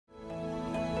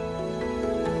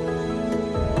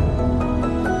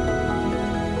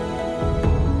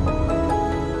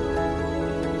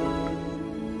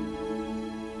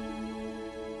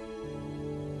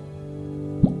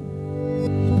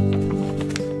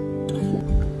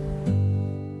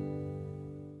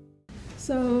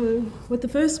with the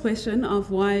first question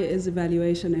of why is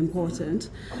evaluation important,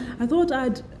 I thought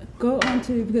I'd go on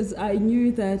to, because I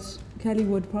knew that Kelly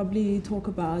would probably talk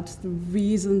about the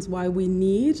reasons why we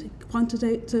need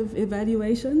quantitative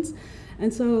evaluations.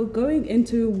 And so going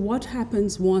into what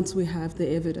happens once we have the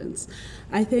evidence,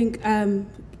 I think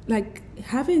like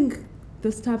having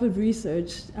this type of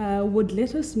research would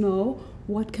let us know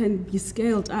what can be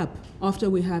scaled up after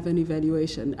we have an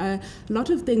evaluation. A lot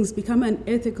of things become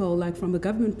unethical, like from a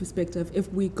government perspective,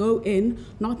 if we go in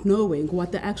not knowing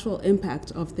what the actual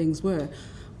impact of things were.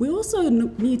 We also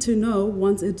need to know,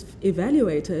 once it's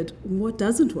evaluated, what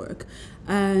doesn't work.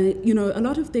 You know, a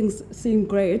lot of things seem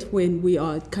great when we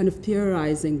are kind of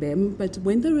theorizing them, but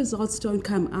when the results don't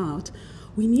come out,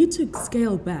 we need to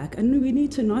scale back, and we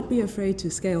need to not be afraid to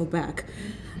scale back.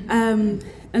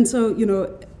 And so, you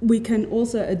know, we can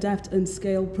also adapt and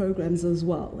scale programs as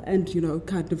well, and, you know,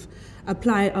 kind of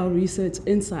apply our research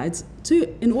insights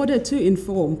in order to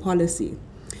inform policy.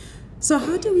 So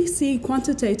how do we see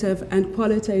quantitative and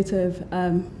qualitative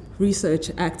research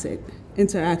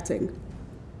interacting?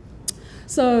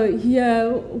 So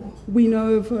here we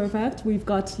know for a fact we've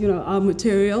got, you know, our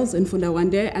materials in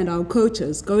Fundawande and our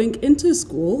coaches going into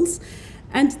schools.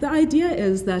 And the idea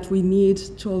is that we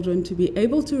need children to be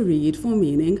able to read for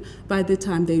meaning by the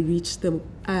time they reach the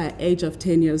age of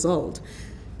 10 years old.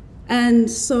 And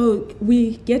so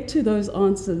we get to those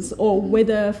answers, or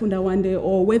whether Fundawande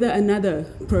or whether another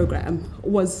program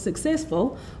was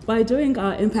successful, by doing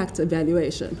our impact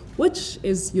evaluation, which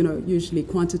is, you know, usually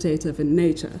quantitative in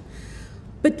nature.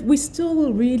 But we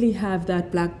still really have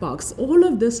that black box. All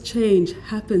of this change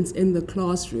happens in the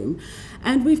classroom.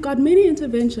 And we've got many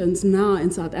interventions now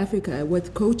in South Africa,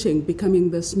 with coaching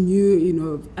becoming this new, you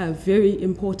know, a very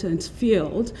important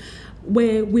field,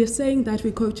 where we're saying that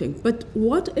we're coaching. But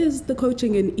what is the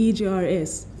coaching in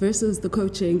EGRS versus the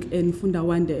coaching in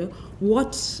Fundawande?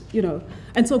 What, you know,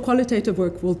 and so qualitative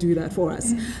work will do that for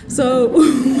us. So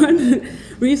one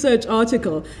research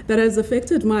article that has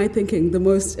affected my thinking the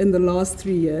most in the last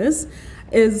 3 years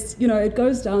is, you know, it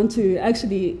goes down to,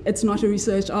 actually, it's not a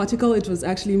research article, it was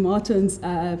actually Martin's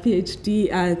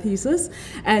PhD thesis.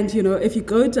 And, you know, if you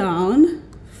go down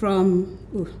from,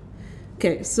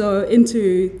 okay, so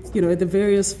into, you know, the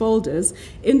various folders,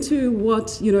 into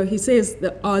what, you know, he says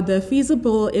are the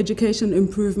feasible education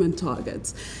improvement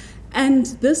targets. And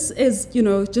this is, you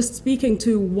know, just speaking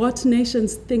to what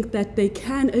nations think that they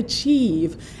can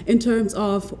achieve in terms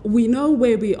of, we know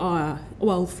where we are,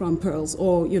 well, from PEARLS,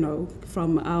 or, you know,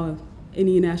 from our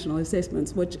any national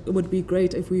assessments, which would be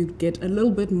great if we get a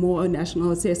little bit more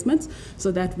national assessments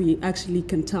so that we actually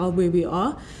can tell where we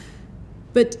are.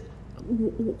 But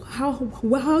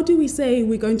how do we say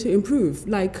we're going to improve?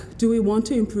 Like, do we want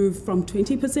to improve from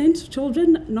 20%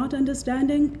 children not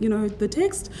understanding, you know, the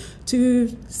text to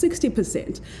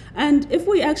 60%? And if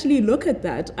we actually look at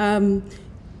that,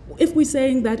 if we're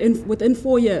saying that within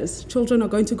 4 years, children are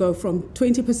going to go from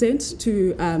 20%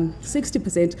 to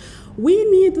 60%, we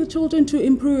need the children to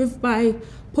improve by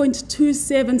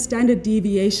 0.27 standard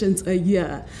deviations a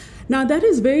year. Now, that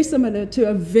is very similar to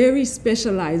a very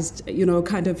specialized, you know,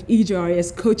 kind of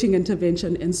EGRS coaching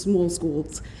intervention in small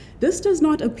schools. This does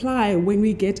not apply when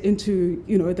we get into,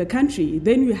 you know, the country.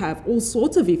 Then you have all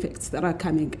sorts of effects that are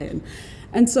coming in.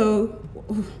 And so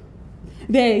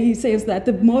there he says that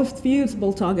the most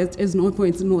feasible target is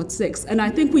 0.06. And I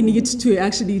think we need to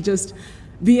actually just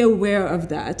be aware of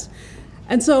that.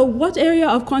 And so what area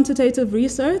of quantitative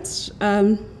research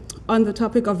on the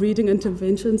topic of reading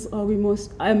interventions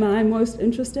am I most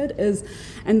interested is,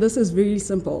 and this is really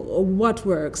simple, what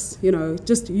works, you know,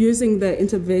 just using the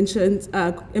interventions,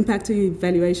 impact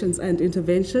evaluations and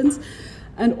interventions.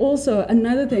 And also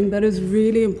another thing that is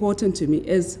really important to me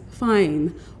is,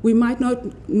 fine, we might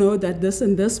not know that this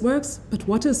and this works, but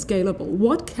what is scalable?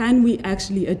 What can we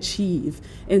actually achieve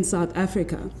in South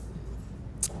Africa?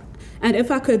 And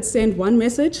if I could send one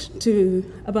message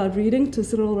about reading to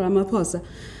Cyril Ramaphosa.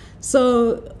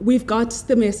 So we've got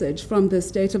the message from the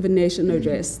State of the Nation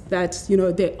address that, you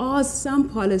know, there are some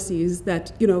policies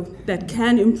that, you know, that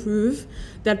can improve,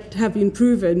 that have been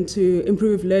proven to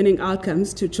improve learning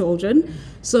outcomes to children,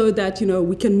 so that, you know,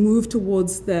 we can move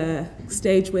towards the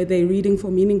stage where they're reading for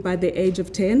meaning by the age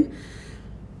of 10.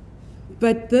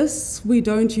 But this we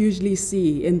don't usually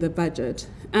see in the budget.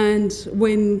 And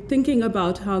when thinking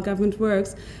about how government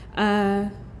works,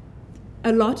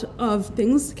 a lot of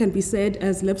things can be said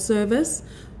as lip service,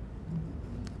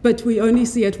 but we only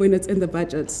see it when it's in the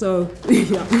budget. So,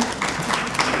 yeah.